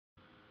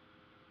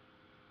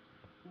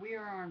We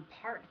are on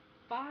part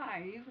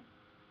 5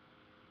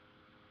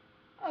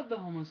 of the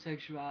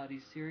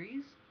Homosexuality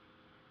series,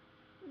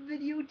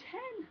 video 10.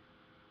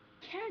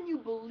 Can you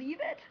believe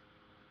it?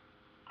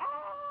 Ah!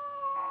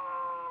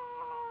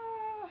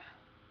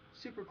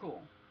 Super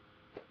cool.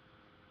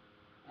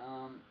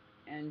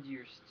 And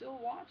you're still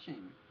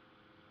watching.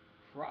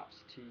 Props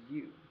to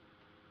you.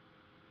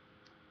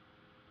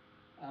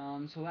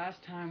 So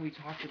last time we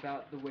talked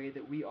about the way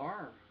that we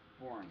are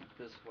born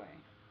this way.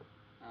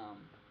 Um,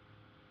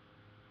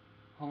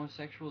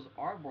 Homosexuals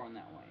are born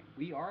that way.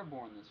 We are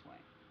born this way.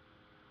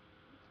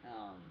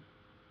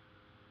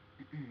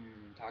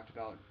 Talked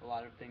about a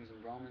lot of things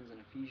in Romans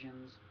and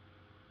Ephesians.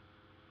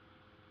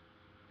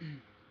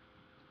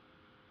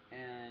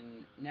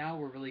 And now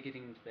we're really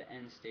getting into the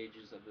end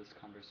stages of this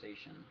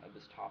conversation, of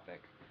this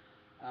topic.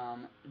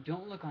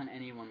 Don't look on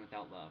anyone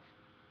without love.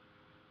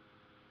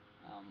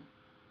 Um,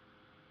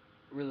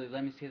 really,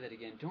 let me say that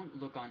again.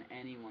 Don't look on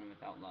anyone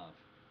without love.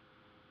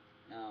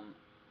 Um,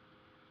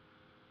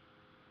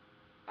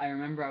 I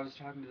remember I was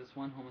talking to this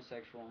one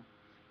homosexual,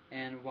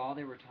 and while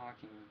they were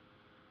talking,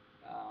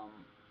 um,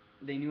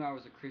 they knew I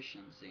was a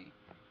Christian, see,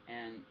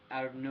 and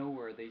out of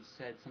nowhere they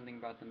said something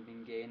about them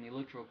being gay, and they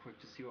looked real quick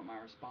to see what my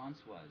response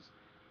was,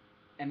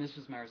 and this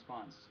was my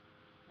response.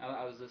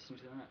 I was listening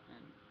to them,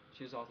 and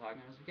she was all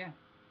talking, and I was like, yeah.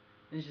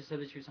 And she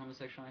said that she was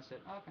homosexual, and I said,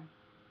 oh, okay.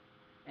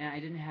 And I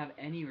didn't have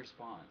any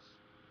response,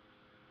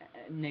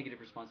 a negative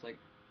response,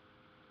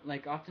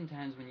 like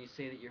oftentimes when you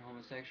say that you're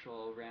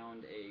homosexual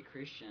around a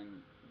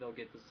Christian, they'll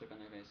get this look on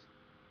their face.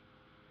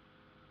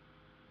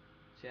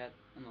 See that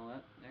on the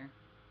left there?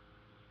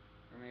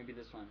 Or maybe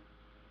this one.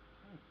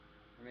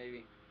 Or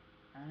maybe,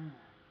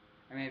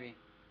 or maybe,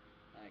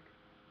 like,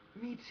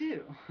 me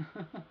too.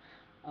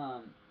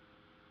 um,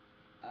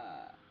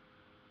 uh,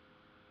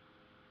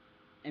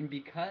 and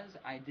because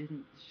I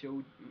didn't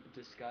show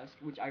disgust,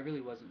 which I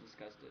really wasn't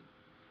disgusted,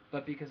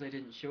 but because I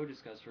didn't show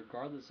disgust,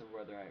 regardless of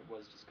whether I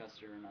was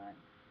disgusted or not,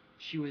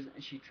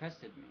 she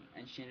trusted me,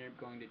 and she ended up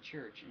going to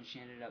church, and she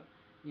ended up,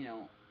 you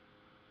know,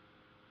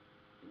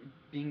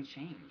 being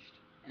changed,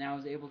 and I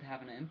was able to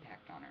have an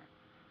impact on her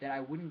that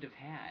I wouldn't have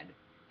had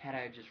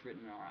I just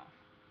written her off.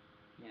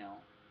 You know,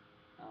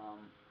 um,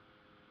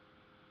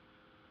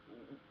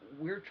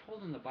 we're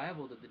told in the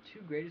Bible that the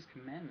two greatest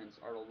commandments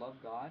are to love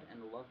God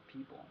and to love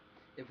people.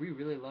 If we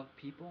really love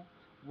people,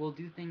 we'll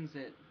do things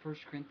that 1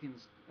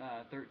 Corinthians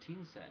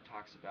 13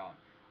 talks about.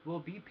 We'll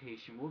be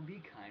patient, we'll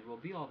be kind, we'll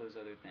be all those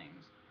other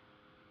things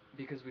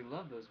because we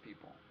love those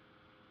people.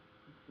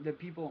 The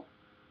people,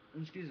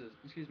 excuse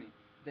me,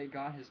 that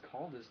God has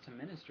called us to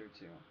minister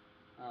to.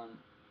 Uh,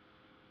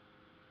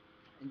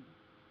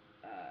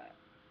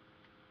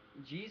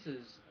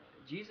 Jesus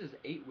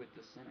ate with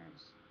the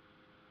sinners.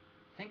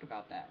 Think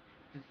about that.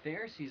 The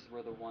Pharisees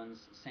were the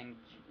ones saying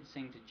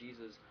to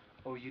Jesus,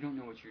 "Oh, you don't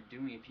know what you're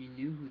doing. If you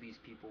knew who these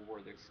people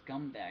were, they're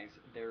scumbags.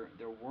 They're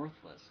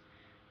worthless."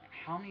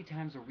 How many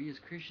times are we as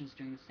Christians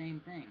doing the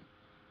same thing?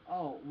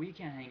 Oh, we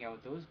can't hang out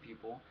with those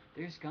people.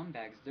 They're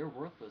scumbags. They're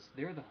worthless.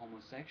 They're the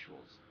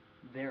homosexuals.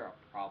 They're a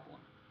problem.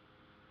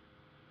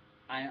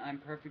 I'm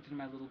perfect in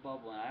my little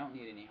bubble, and I don't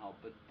need any help,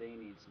 but they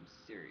need some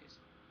serious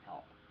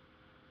help.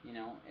 You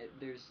know,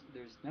 there's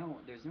no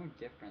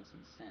difference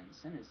in sin.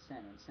 Sin is sin,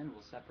 and sin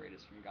will separate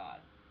us from God.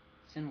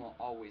 Sin will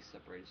always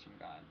separate us from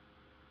God.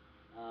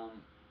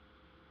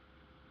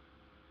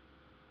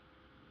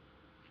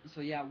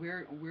 So yeah,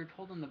 we're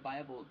told in the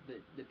Bible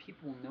that the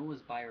people know us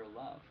by our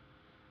love.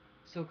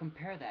 So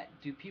compare that.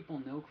 Do people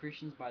know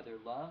Christians by their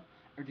love,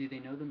 or do they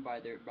know them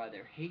by their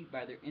hate,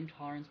 by their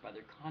intolerance, by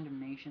their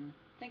condemnation?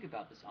 Think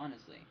about this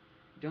honestly.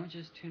 Don't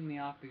just tune me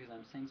off because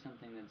I'm saying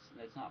something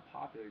that's not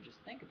popular. Just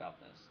think about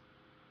this.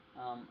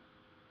 Um,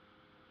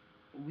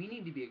 we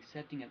need to be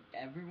accepting of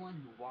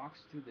everyone who walks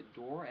through the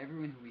door,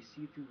 everyone who we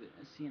see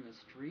in the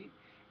street,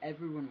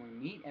 everyone we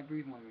meet,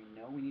 everyone we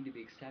know. We need to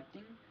be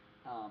accepting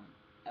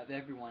of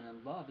everyone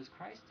in love as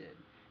Christ did.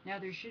 Now,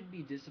 there should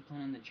be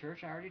discipline in the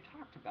church. I already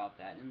talked about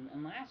that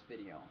in last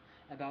video,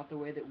 about the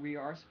way that we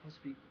are supposed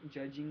to be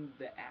judging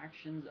the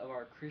actions of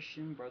our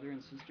Christian brother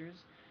and sisters.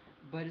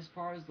 But as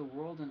far as the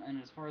world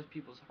and as far as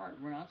people's heart,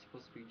 we're not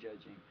supposed to be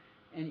judging.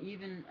 And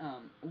even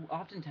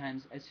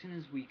oftentimes, as soon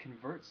as we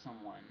convert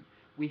someone,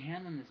 we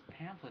hand them this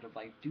pamphlet of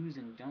like do's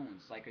and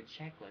don'ts, like a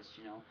checklist,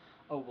 you know.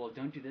 Oh, well,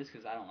 don't do this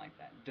because I don't like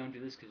that. Don't do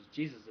this because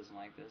Jesus doesn't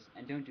like this.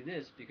 And don't do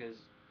this because,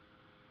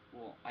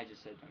 well, I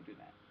just said don't do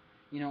that.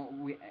 You know,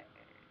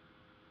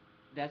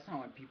 that's not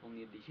what people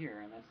need to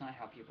hear, and that's not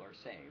how people are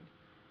saved.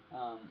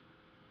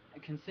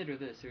 Consider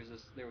this: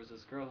 there was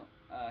this girl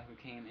who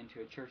came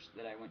into a church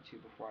that I went to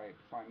before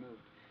I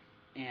moved,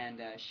 and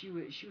she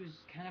was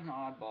kind of an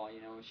oddball.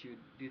 You know, she would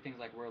do things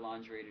like wear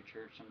lingerie to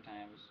church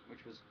sometimes,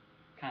 which was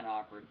kind of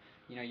awkward.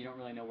 You know, you don't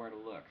really know where to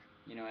look.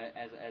 You know,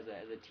 as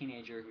a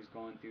teenager who's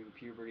going through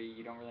puberty,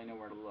 you don't really know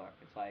where to look.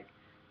 It's like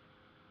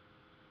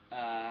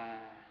uh,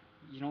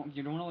 you don't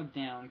want to look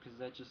down because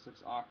that just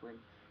looks awkward.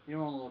 You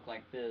don't want to look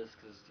like this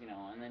because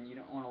and then you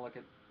don't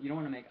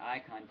want to make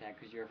eye contact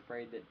because you're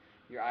afraid that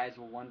your eyes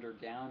will wander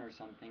down or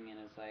something, and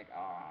it's like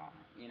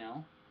you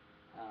know.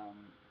 Um,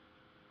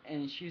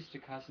 and she used to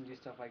cuss and do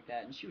stuff like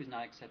that, and she was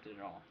not accepted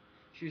at all.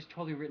 She was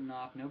totally written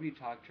off. Nobody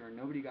talked to her.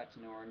 Nobody got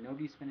to know her.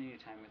 Nobody spent any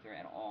time with her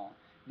at all.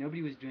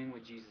 Nobody was doing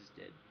what Jesus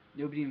did.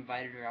 Nobody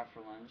invited her out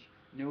for lunch.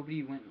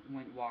 Nobody went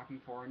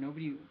walking for her.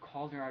 Nobody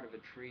called her out of a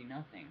tree.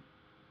 Nothing.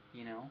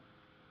 You know.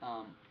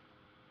 Um,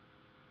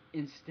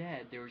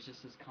 Instead, there was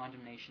just this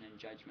condemnation and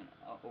judgment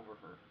over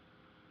her,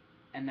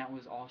 and that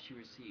was all she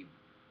received.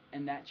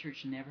 And that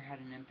church never had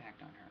an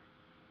impact on her,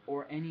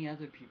 or any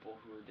other people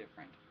who were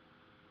different.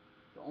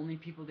 The only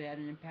people they had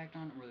an impact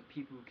on were the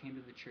people who came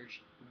to the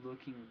church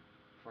looking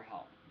for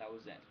help. That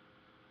was it.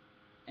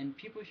 And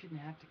people shouldn't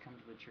have to come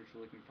to the church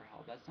looking for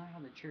help. That's not how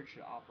the church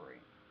should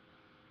operate.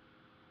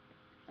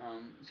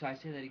 So I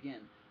say that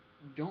again.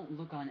 Don't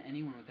look on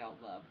anyone without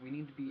love. We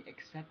need to be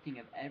accepting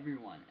of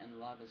everyone and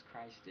love as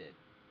Christ did.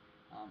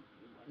 Um,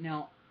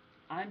 Now,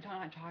 I'm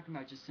not talking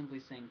about just simply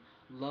saying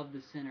love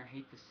the sinner,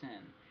 hate the sin,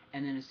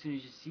 and then as soon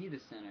as you see the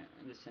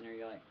sinner,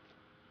 you're like,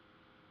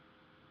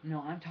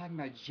 no. I'm talking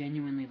about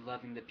genuinely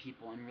loving the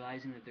people and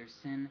realizing that their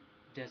sin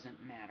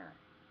doesn't matter.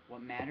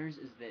 What matters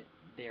is that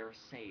they are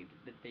saved,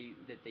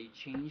 that they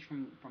change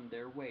from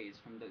their ways,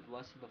 from the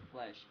lust of the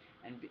flesh,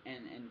 and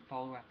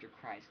follow after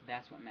Christ.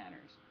 That's what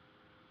matters.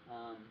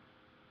 Um,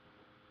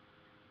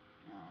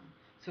 um,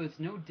 so it's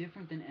no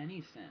different than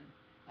any sin.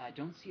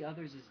 Don't see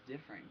others as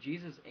different.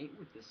 Jesus ate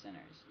with the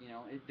sinners.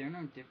 They're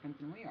no different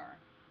than we are.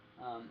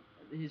 Um,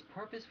 his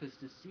purpose was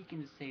to seek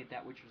and to save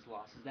that which was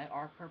lost. Is that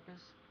our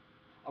purpose?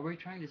 Are we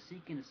trying to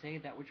seek and to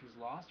save that which was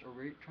lost, or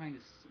are we trying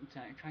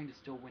to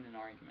still win an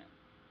argument?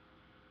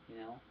 You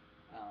know,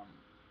 um,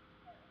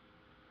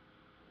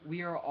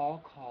 we are all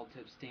called to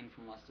abstain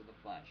from lust of the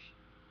flesh.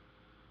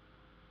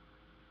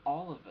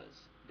 All of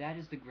us. That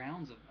is the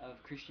grounds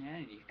of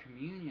Christianity: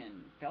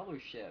 communion,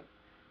 fellowship,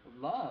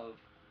 love,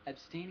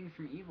 abstaining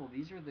from evil.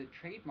 These are the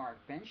trademark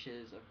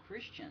benches of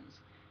Christians.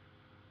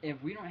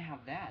 If we don't have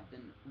that,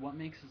 then what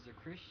makes us a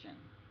Christian?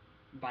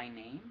 By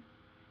name?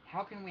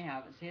 How can we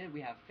say that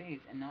we have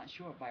faith and not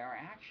show it by our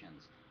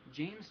actions?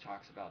 James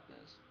talks about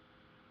this.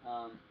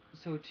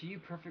 So to you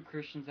perfect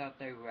Christians out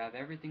there who have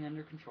everything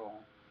under control,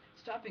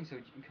 stop being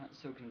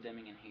so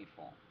condemning and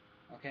hateful.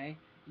 Okay?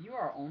 You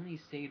are only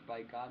saved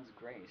by God's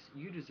grace.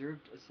 You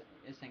deserved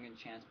a second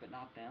chance, but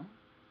not them.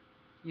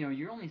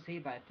 You're only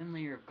saved by a thin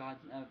layer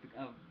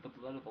of the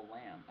blood of the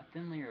Lamb, a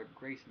thin layer of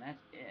grace, and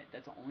that's it.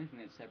 That's the only thing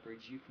that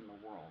separates you from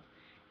the world.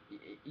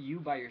 You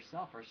by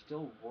yourself are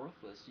still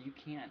worthless. You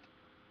can't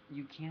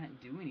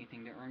do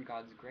anything to earn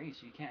God's grace.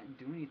 You can't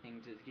do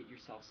anything to get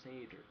yourself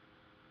saved.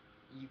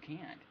 You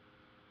can't.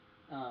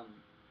 Um,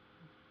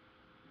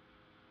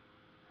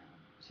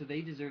 so they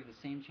deserve the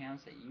same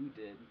chance that you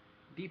did.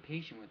 Be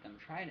patient with them.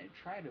 Try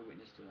to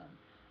witness to them.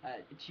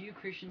 To you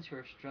Christians who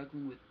are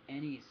struggling with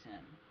any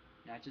sin,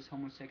 not just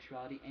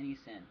homosexuality, any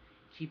sin,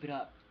 keep it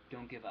up.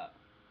 Don't give up.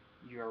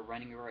 You are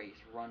running a race.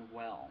 Run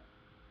well.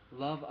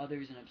 Love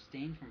others and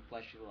abstain from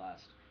fleshly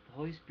lust. The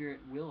Holy Spirit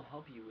will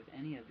help you with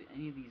any of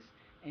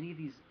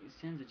these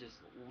sins that just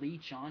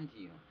leech onto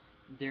you.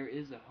 There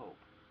is a hope.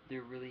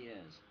 There really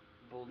is.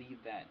 Believe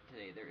that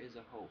today. There is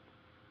a hope.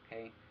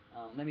 Okay.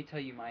 Let me tell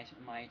you my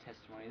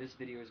testimony. This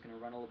video is going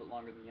to run a little bit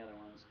longer than the other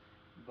ones,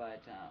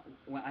 but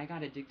when I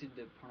got addicted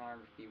to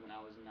pornography when I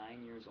was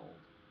 9 years old,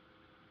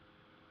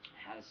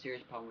 I had a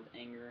serious problem with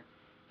anger,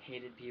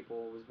 hated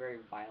people, was very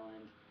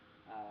violent.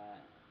 Uh,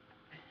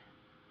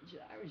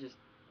 I was just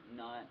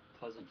not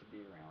pleasant to be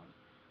around.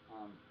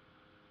 Um,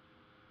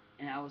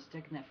 and I was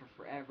stuck in that for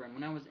forever. And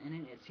when I was in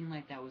it, it seemed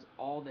like that was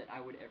all that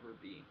I would ever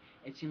be.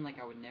 It seemed like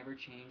I would never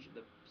change.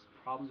 The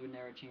problems would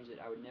never change.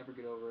 That I would never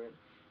get over it.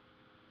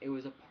 It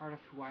was a part of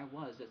who I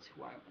was.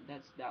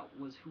 That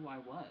was who I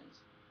was.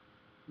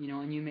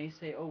 And you may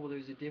say, oh well,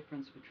 there's a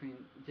difference between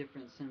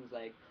different sins.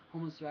 Like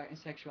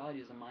homosexuality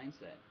is a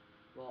mindset.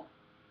 Well,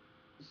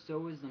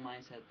 so is the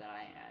mindset that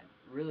I had.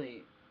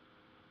 Really,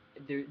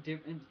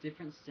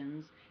 different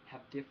sins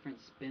have different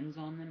spins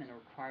on them and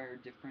require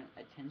different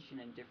attention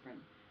and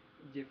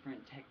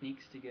different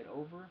techniques to get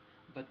over,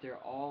 but they're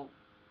all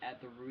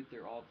at the root.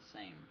 They're all the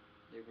same.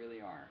 They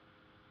really are.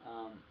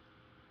 Um,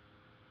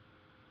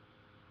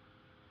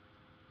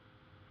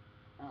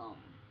 um,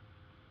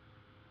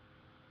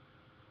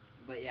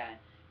 but yeah,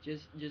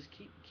 just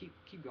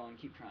keep going,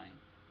 keep trying.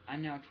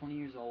 I'm now 20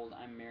 years old.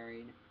 I'm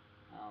married.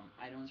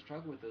 I don't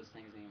struggle with those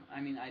things anymore.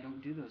 I mean, I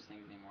don't do those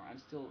things anymore. I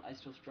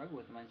still struggle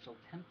with them. I'm still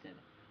tempted,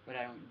 but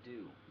I don't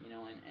do.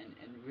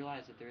 And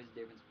realize that there is a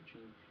difference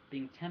between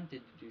being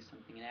tempted to do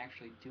something and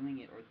actually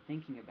doing it or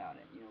thinking about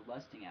it.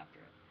 Lusting after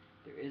it.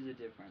 There is a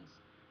difference.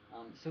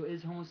 So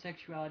is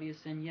homosexuality a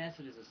sin? Yes,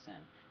 it is a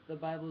sin. The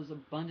Bible is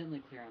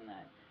abundantly clear on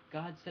that.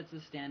 God sets the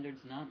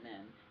standards, not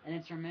men, and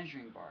it's our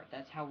measuring bar.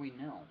 That's how we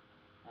know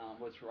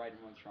what's right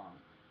and what's wrong.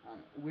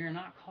 We are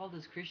not called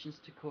as Christians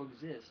to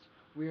coexist.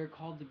 We are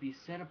called to be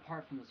set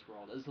apart from this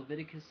world. As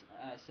Leviticus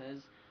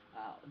says,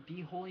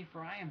 be holy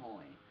for I am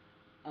holy.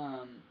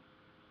 Um,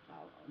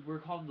 we're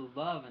called to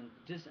love and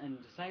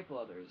disciple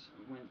others.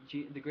 When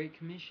the Great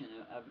Commission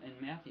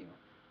in Matthew,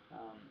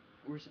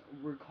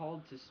 we're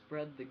called to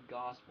spread the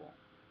gospel.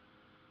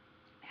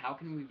 How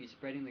can we be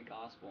spreading the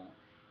gospel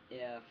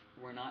if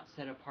we're not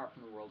set apart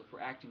from the world, if we're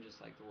acting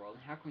just like the world?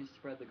 And how can we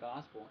spread the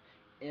gospel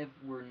if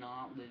we're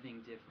not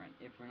living different,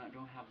 if we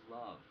don't have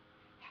love?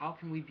 How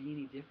can we be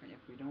any different if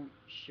we don't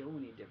show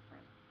any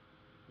different?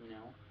 You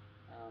know,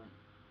 um,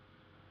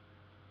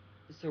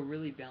 so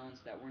really balance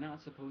that. We're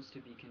not supposed to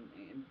be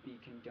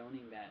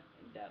condoning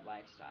that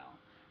lifestyle,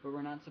 but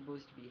we're not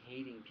supposed to be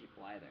hating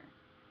people either.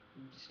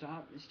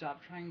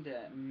 Stop trying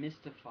to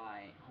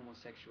mystify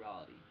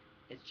homosexuality.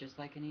 It's just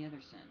like any other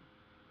sin.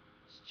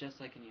 It's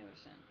just like any other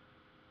sin.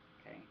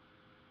 Okay?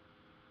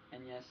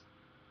 And yes,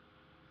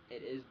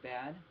 it is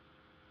bad,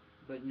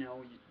 but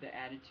no, the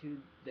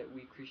attitude that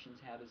we Christians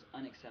have is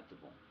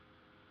unacceptable.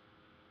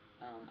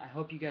 I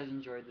hope you guys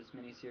enjoyed this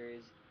mini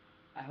series.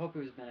 I hope it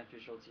was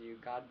beneficial to you.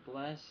 God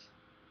bless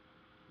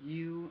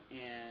you,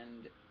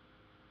 and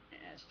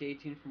stay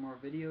tuned for more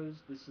videos.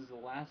 This is the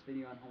last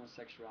video on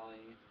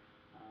homosexuality,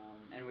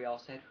 and we all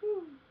said,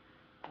 whoo!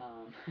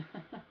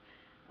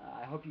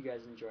 I hope you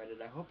guys enjoyed it.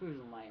 I hope it was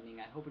enlightening.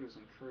 I hope it was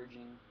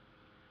encouraging.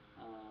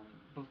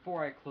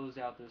 Before I close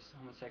out this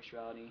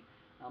homosexuality,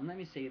 let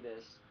me say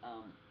this.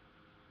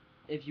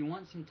 If you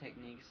want some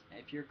techniques,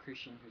 if you're a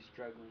Christian who's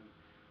struggling,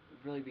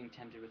 really being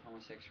tempted with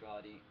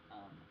homosexuality,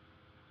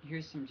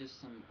 here's some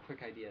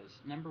quick ideas.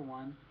 Number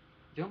one,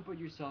 don't put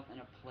yourself in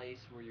a place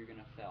where you're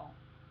gonna fail.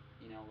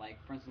 Like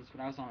for instance,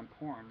 when I was on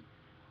porn,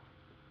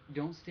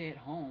 don't stay at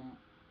home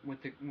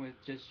with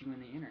just you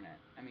and the internet.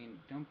 I mean,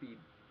 don't be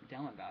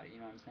dumb about it. You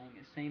know what I'm saying?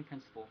 It's same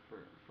principle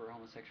for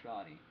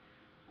homosexuality.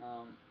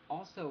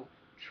 Also,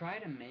 try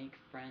to make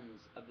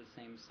friends of the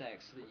same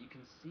sex so that you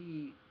can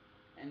see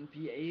and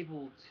be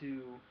able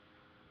to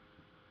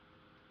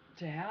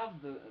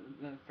have the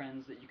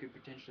friends that you could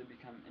potentially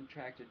become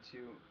attracted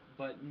to,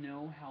 but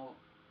know how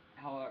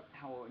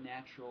a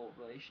natural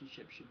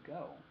relationship should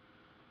go.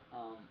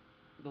 Um,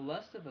 the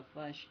lust of the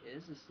flesh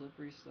is a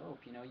slippery slope.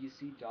 You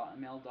see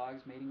male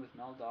dogs mating with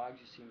male dogs.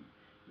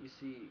 You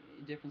see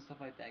different stuff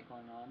like that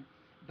going on.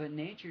 But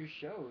nature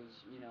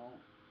shows,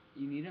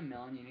 you need a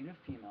male and you need a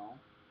female,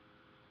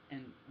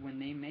 and when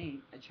they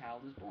mate, a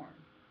child is born.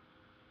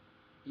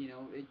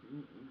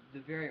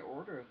 The very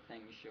order of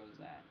things shows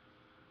that.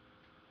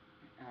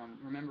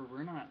 Remember,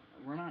 we're not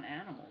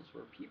animals.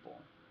 We're people.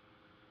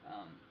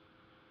 Um,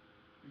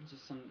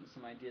 just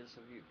some ideas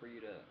for you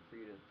to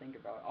think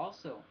about.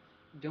 Also,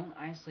 don't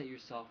isolate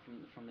yourself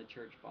from the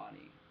church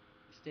body.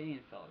 Stay in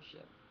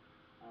fellowship.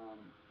 Um,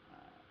 uh,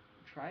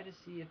 Try to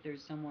see if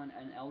there's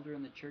an elder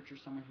in the church, or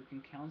someone who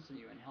can counsel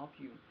you and help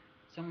you,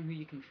 someone who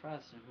you can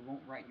trust and who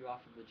won't write you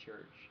off of the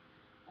church.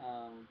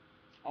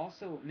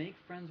 Also, make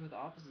friends with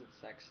opposite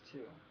sex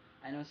too.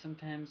 I know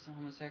sometimes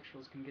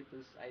homosexuals can get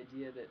this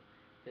idea that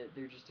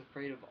they're just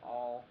afraid of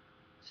all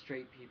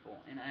straight people,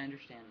 and I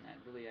understand that.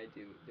 Really, I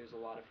do. There's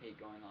a lot of hate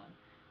going on,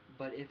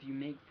 but if you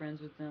make friends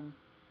with them,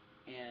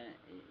 and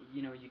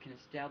you can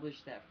establish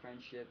that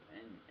friendship,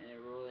 and it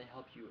will really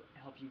help you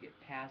get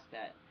past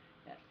that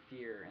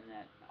fear and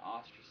that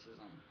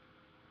ostracism,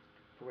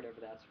 for whatever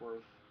that's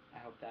worth. I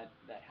hope that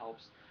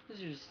helps.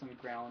 These are just some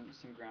ground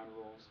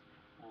rules.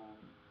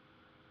 Um,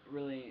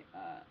 Really,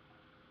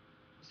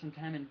 some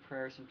time in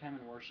prayer, some time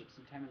in worship,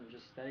 some time in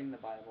just studying the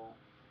Bible,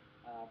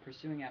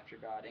 pursuing after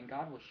God, and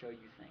God will show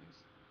you things.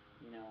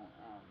 You know,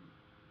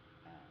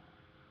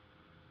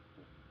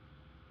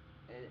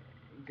 it,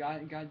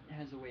 God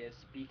has a way of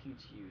speaking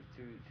to you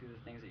through the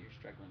things that you're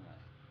struggling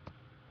with.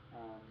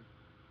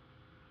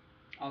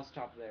 I'll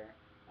stop there.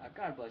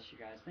 God bless you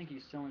guys. Thank you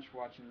so much for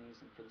watching these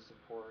and for the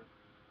support.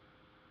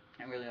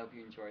 I really hope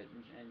you enjoyed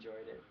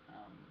it.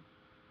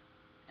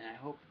 And I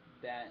hope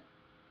that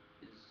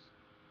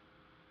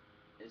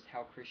is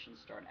how Christians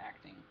start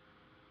acting.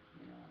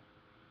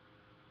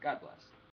 God bless.